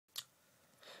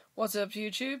What's up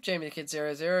YouTube, Jamie the Kid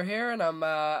 00 here, and I'm,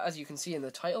 as you can see in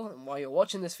the title, and while you're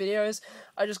watching this video,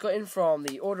 I just got in from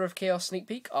the Order of Chaos sneak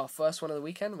peek, our first one of the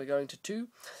weekend. We're going to 2,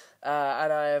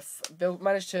 and I've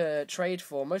managed to trade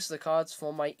for most of the cards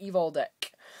for my Evol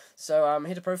deck. So I'm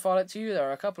here to profile it to you. There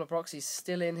are a couple of proxies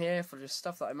still in here for just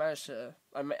stuff that I managed to,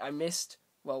 I missed,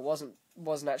 well, wasn't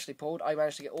actually pulled. I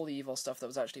managed to get all the Evol stuff that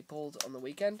was actually pulled on the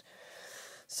weekend.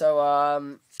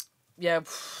 So, yeah,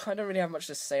 I don't really have much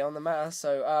to say on the matter,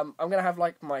 so I'm going to have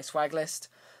like my swag list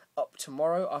up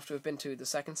tomorrow after we've been to the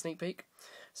second sneak peek.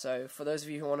 So for those of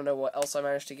you who want to know what else I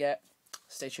managed to get,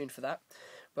 stay tuned for that.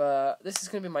 But this is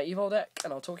going to be my Evol deck,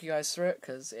 and I'll talk you guys through it,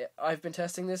 because I've been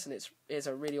testing this, and it's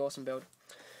a really awesome build.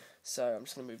 So I'm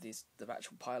just going to move the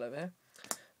actual pile over here.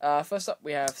 First up,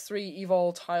 we have 3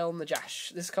 Evol Tile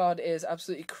Najash. This card is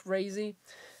absolutely crazy.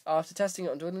 After testing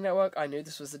it on Dueling Network, I knew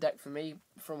this was the deck for me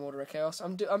from Order of Chaos.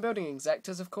 I'm building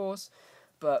Exectors, of course,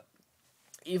 but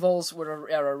Evols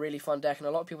are a really fun deck, and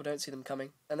a lot of people don't see them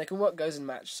coming. And they can work Goes in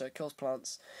Match, so it kills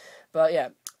plants. But yeah,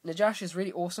 Najash is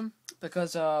really awesome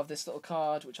because of this little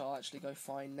card, which I'll actually go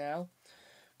find now,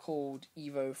 called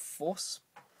Evo Force,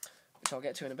 which I'll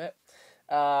get to in a bit.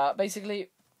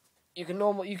 Basically, you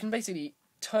can basically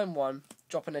turn 1,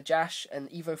 drop a Najash,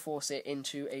 and Evo Force it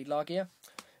into a Lagia.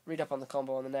 Read up on the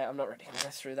combo on the net. I'm not really going to go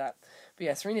through that. But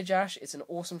yeah, 3 Najash, it's an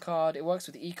awesome card. It works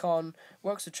with Econ,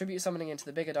 works with Tribute Summoning into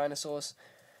the bigger dinosaurs.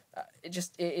 It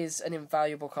is an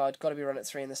invaluable card. Got to be run at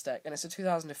 3 in this deck. And it's a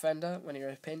 2000 defender when you're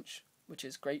in a pinch, which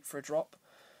is great for a drop.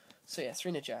 So yeah,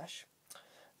 3 Najash.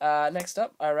 Next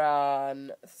up, I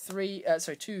ran 2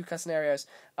 Casanarios.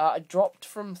 I dropped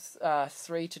from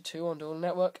 3 to 2 on Duel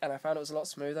Network, and I found it was a lot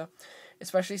smoother.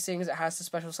 Especially seeing as it has the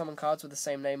special summon cards with the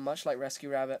same name, much like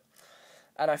Rescue Rabbit.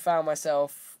 And I found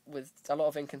myself with a lot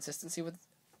of inconsistencies with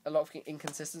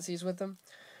them,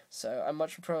 so I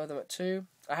much prefer them at 2.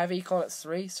 I have Econ at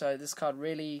 3, so this card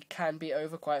really can be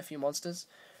over quite a few monsters.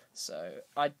 So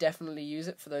I definitely use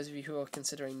it for those of you who are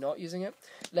considering not using it,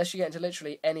 unless you get into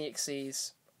literally any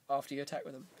Xyz after you attack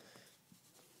with them.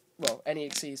 Well, any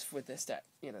Xyz with this deck,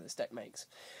 this deck makes.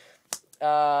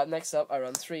 Next up, I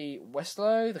run 3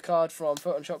 Westlow. The card from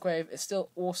Photon Shockwave is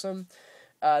still awesome.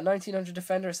 1900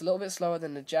 defender. It's a little bit slower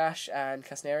than Najash and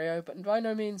Casnario, but by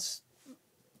no means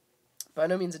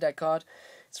a dead card.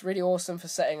 It's really awesome for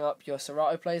setting up your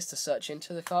Serato plays to search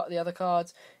into the other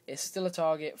cards. It's still a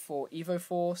target for Evo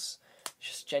Force. It's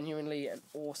just genuinely an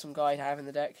awesome guy to have in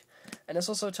the deck, and it's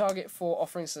also a target for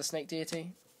Offerings to the Snake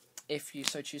Deity, if you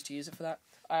so choose to use it for that.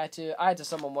 I had to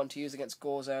summon one to use against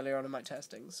Gores earlier on in my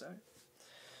testing, so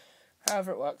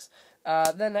however it works.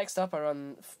 Then next up, I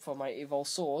run for my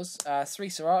Evolzars, 3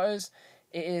 Seratos.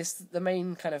 It is the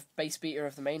main kind of base beater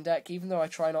of the main deck, even though I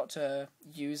try not to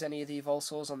use any of the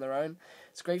Evolzars on their own.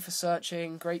 It's great for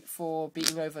searching, great for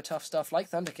beating over tough stuff, like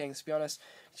Thunder Kings, to be honest.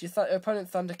 If your opponent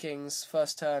Thunder Kings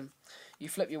first turn, you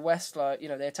flip your Westlow,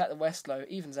 they attack the Westlow,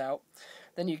 evens out.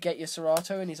 Then you get your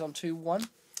Serato, and he's on 2-1.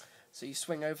 So you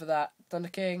swing over that Thunder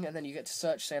King, and then you get to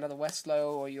search, say, another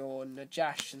Westlow, or your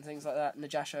Najash, and things like that,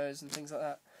 Najashos, and things like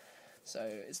that. So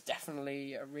it's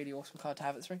definitely a really awesome card to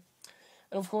have at 3.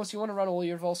 And of course, you want to run all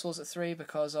your Evolzars at 3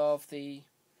 because of the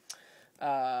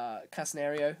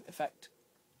Casanario effect.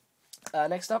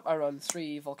 Next up, I run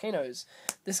 3 Volcanoes.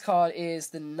 This card is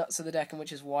the nuts of the deck, and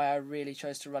which is why I really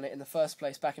chose to run it in the first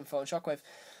place back in Photon Shockwave.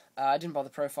 I didn't bother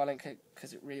profiling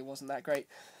because it really wasn't that great.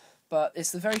 But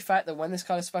it's the very fact that when this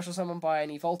card is special summoned by an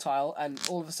Evoltile, and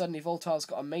all of a sudden Evoltile's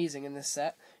got amazing in this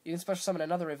set, you can special summon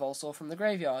another Evolzar from the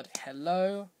graveyard.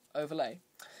 Hello, overlay.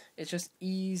 It's just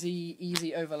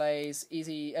easy overlays,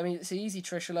 easy. I mean, it's an easy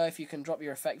Trishula if you can drop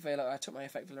your Effect Veiler. I took my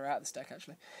Effect Veiler out of this deck,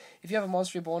 actually. If you have a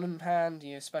Monster Reborn in hand,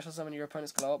 you special summon your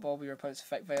opponent's Glow Up Bulb, your opponent's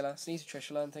Effect Veiler. It's an easy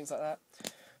Trishula and things like that.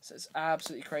 So it's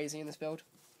absolutely crazy in this build.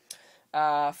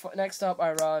 Next up,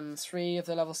 I run 3 of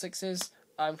the level 6s.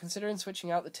 I'm considering switching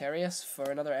out the Terias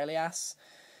for another Elias,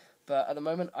 but at the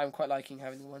moment I'm quite liking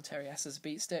having the one Terias as a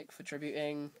beat stick for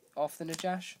tributing off the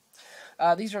Najash.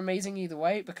 These are amazing either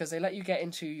way because they let you get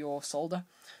into your Solder.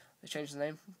 They changed the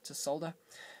name to Solder.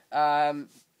 Elias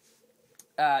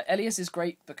is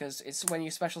great because it's when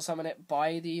you special summon it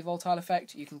by the Evoltile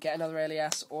effect, you can get another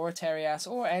Elias or a Terias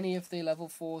or any of the level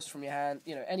 4s from your hand,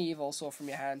 any Evolzar from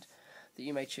your hand that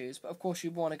you may choose. But of course you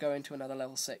want to go into another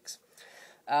level 6.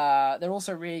 They're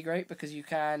also really great because you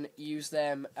can use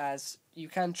them as, you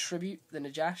can tribute the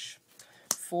Najash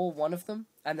for one of them,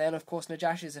 and then of course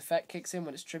Najash's effect kicks in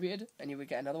when it's tributed, and you would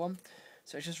get another one.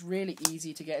 So it's just really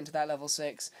easy to get into that level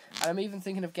 6, and I'm even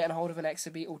thinking of getting hold of an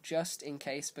Exobeetle just in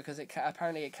case, because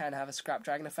apparently it can have a Scrap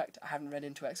Dragon effect. I haven't read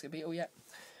into Exobeetle yet,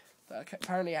 but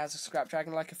apparently it has a Scrap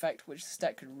Dragon-like effect, which this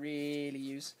deck could really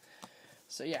use.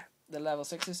 So yeah, the level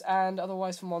 6s, and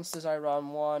otherwise for monsters I run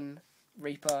 1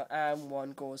 Reaper and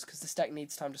 1 Gauze, because this deck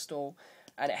needs time to stall,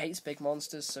 and it hates big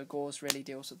monsters, so Gauze really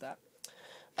deals with that.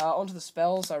 Onto the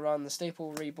spells, I run the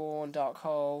Staple, Reborn, Dark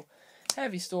Hole,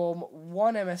 Heavy Storm,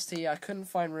 1 MST. I couldn't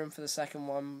find room for the second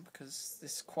one because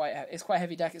it's quite a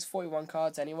heavy deck. It's 41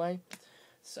 cards anyway.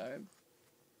 So,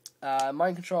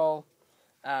 Mind Control,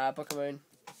 Book of Moon,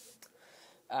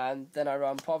 and then I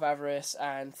run Pot of Avarice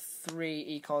and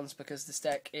 3 Econs because this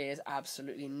deck is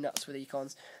absolutely nuts with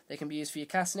Econs. They can be used for your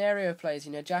Castanerio plays,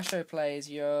 Jasho plays,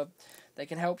 they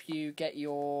can help you get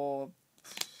your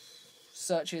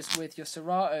searches with your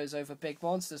Seratos over big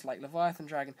monsters like Leviathan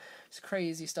Dragon. It's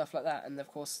crazy stuff like that, and of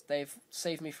course they've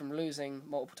saved me from losing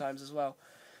multiple times as well.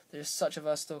 They're just such a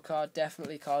versatile card,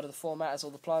 definitely card of the format as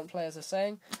all the plant players are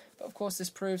saying, but of course this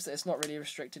proves that it's not really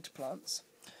restricted to plants.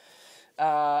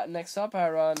 Next up I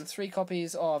run 3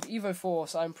 copies of Evo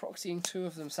Force. I'm proxying 2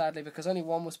 of them sadly because only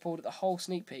 1 was pulled at the whole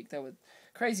sneak peek. There were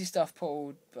crazy stuff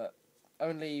pulled, but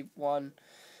only 1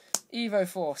 Evo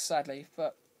Force sadly.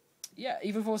 But yeah,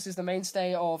 Evo Force is the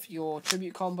mainstay of your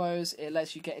tribute combos. It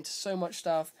lets you get into so much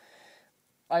stuff.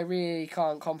 I really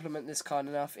can't compliment this card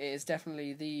enough. It is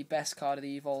definitely the best card of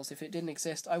the Evols. If it didn't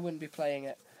exist, I wouldn't be playing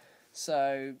it.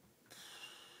 So,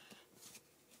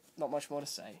 not much more to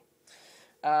say.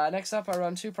 Next up, I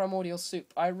run 2 Primordial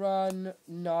Soup. I run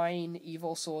 9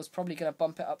 Evolzars, probably going to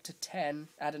bump it up to 10,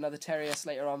 add another Terius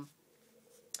later on.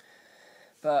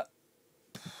 But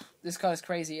this card is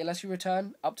crazy. It lets you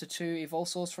return up to 2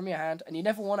 Evolzars from your hand, and you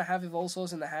never want to have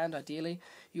Evolzars in the hand, ideally.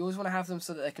 You always want to have them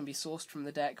so that they can be sourced from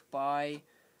the deck by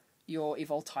your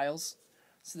Evol tiles.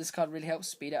 So this card really helps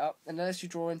speed it up, and it lets you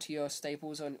draw into your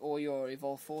staples or your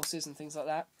Evol forces and things like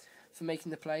that for making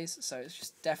the plays, so it's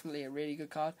just definitely a really good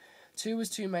card. 2 was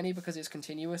too many because it's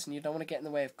continuous, and you don't want to get in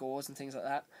the way of Gauze and things like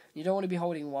that. You don't want to be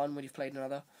holding 1 when you've played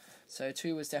another, so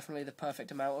 2 was definitely the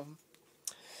perfect amount of them.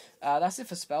 That's it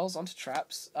for spells. Onto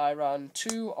traps. I run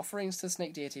 2 Offerings to the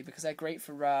Snake Deity because they're great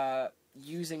for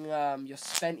using your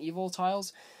spent Evil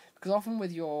tiles, because often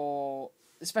with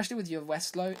especially with your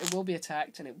Westlow, it will be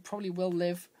attacked and it probably will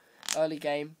live early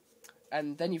game,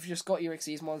 and then you've just got your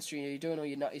Xyz monster, you're doing all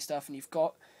your nutty stuff, and you've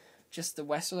got just the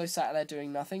Westlow sat there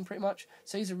doing nothing pretty much.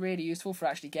 So these are really useful for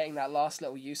actually getting that last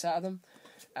little use out of them.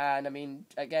 And I mean,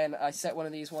 again, I set one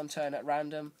of these 1 turn at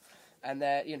random, and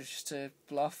they're just to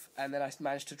bluff, and then I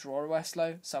managed to draw a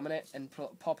Westlow, summon it, and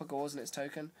pop a Gauze in its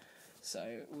token. So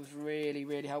it was really,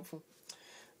 really helpful,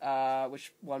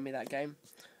 which won me that game.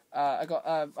 I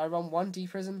run 1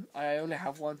 D-Prison. I only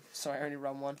have 1, so I only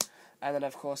run 1. And then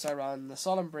of course I run the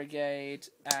Solemn Brigade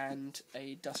and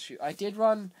a Dust Shoot. I did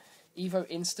run Evo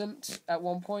Instant at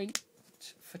one point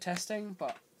for testing,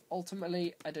 but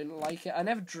ultimately I didn't like it. I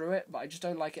never drew it, but I just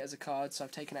don't like it as a card, so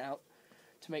I've taken it out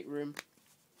to make room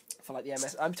for like the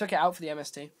MS. I took it out for the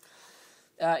MST.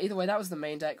 Either way, that was the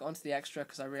main deck. Onto the extra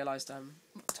because I realised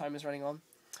time is running on.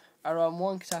 I run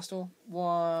 1 Catastor,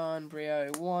 1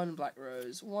 Brio, 1 Black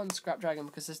Rose, 1 Scrap Dragon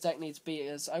because this deck needs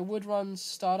beaters. I would run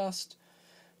Stardust,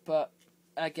 but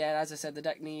again, as I said, the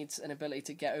deck needs an ability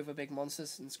to get over big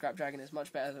monsters, and Scrap Dragon is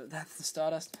much better than the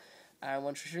Stardust. And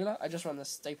 1 Trishula. I just run the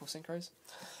Staple Synchros.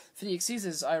 For the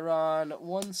Xyzes, I run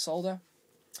 1 Solder,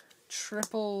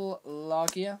 triple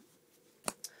Lagia.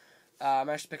 I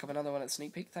managed to pick up another one at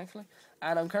Sneak Peek, thankfully.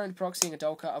 And I'm currently proxying a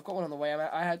Dolka. I've got one on the way.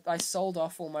 I sold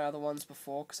off all my other ones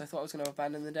before because I thought I was going to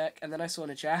abandon the deck, and then I saw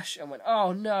Najash and went,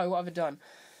 oh no, what have I done?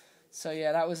 So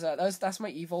yeah, that's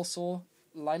my Evolzar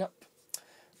lineup.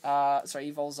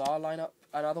 Evolzar lineup.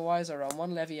 And otherwise, I run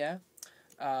 1 Leviair,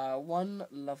 1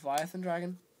 Leviathan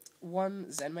Dragon, 1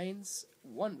 Zenmains,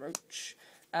 1 Roach,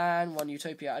 and 1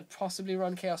 Utopia. I'd possibly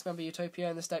run Chaos Number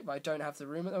Utopia in this deck, but I don't have the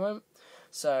room at the moment.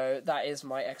 So that is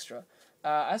my extra.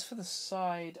 As for the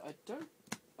side,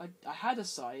 I had a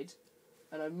side,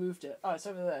 and I moved it. Oh, it's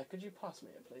over there. Could you pass me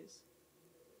it, please?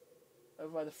 Over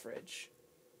by the fridge.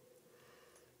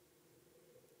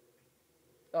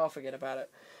 Oh, forget about it.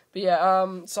 But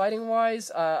yeah, siding wise,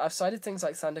 I've sided things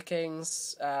like Thunder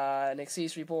Kings,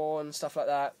 Xyz Reborn, stuff like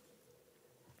that.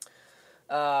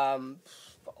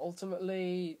 But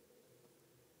ultimately,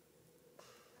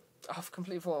 I've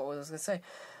completely forgotten what I was going to say.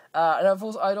 And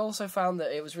I'd also found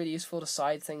that it was really useful to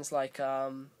side things like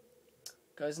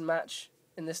Goes and Match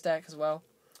in this deck as well,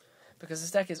 because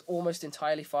this deck is almost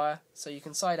entirely fire, so you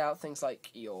can side out things like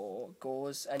your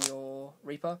Gauze and your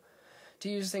Reaper to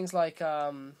use things like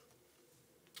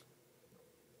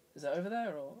is that over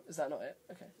there, or is that not it?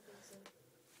 Okay.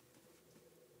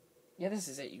 Yeah, this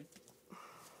is it.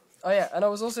 Oh yeah, and I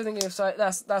was also thinking of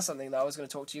that's something that I was going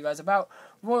to talk to you guys about.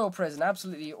 Royal Prison,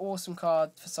 absolutely awesome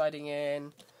card for siding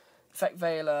in Effect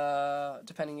Veiler,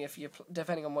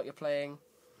 depending on what you're playing.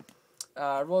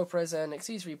 Royal Prison,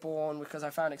 Xyz Reborn, because I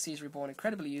found Xyz Reborn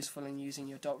incredibly useful in using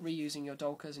reusing your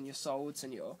Dolkers and your Swords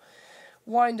and your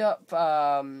wind-up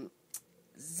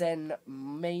Zen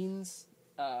mains.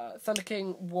 Thunder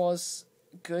King was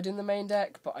good in the main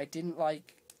deck, but I didn't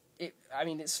like it. I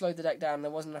mean, it slowed the deck down.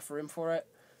 There wasn't enough room for it.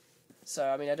 So,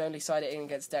 I mean, I'd only side it in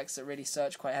against decks that really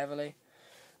search quite heavily,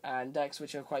 and decks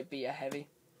which are quite beta heavy.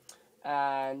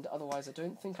 And otherwise, I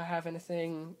don't think I have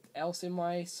anything else in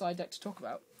my side deck to talk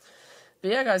about. But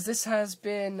yeah, guys, this has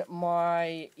been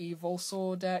my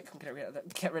Evolzar deck. I'm gonna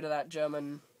get rid of that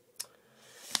German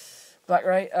Black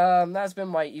Ray. That's been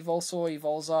my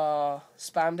Evolzar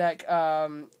spam deck.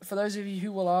 For those of you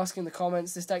who will ask in the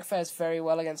comments, this deck fares very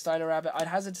well against Dino Rabbit. I'd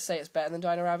hazard to say it's better than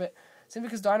Dino Rabbit, simply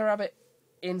because Dino Rabbit,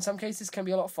 in some cases, can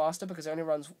be a lot faster because it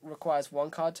only requires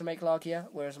 1 card to make Largia,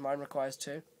 whereas mine requires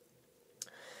 2.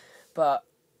 But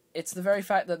it's the very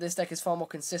fact that this deck is far more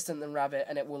consistent than Rabbit,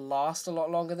 and it will last a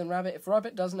lot longer than Rabbit. If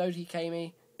Rabbit doesn't OTK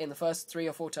me in the first 3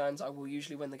 or 4 turns, I will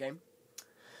usually win the game.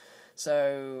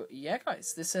 So, yeah,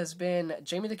 guys, this has been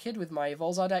Jamie the Kid with my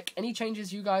Evolzar deck. Any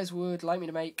changes you guys would like me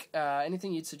to make,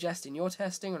 anything you'd suggest in your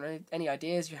testing, or any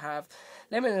ideas you have,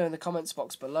 let me know in the comments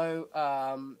box below.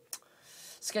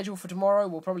 Schedule for tomorrow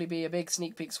will probably be a big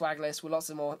sneak peek swag list with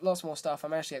lots more stuff. I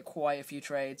managed to get quite a few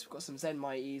trades. We've got some Zen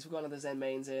Mighties, we've got another Zen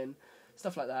mains in,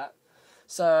 stuff like that.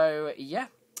 So, yeah,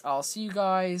 I'll see you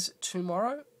guys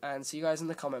tomorrow, and see you guys in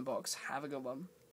the comment box. Have a good one.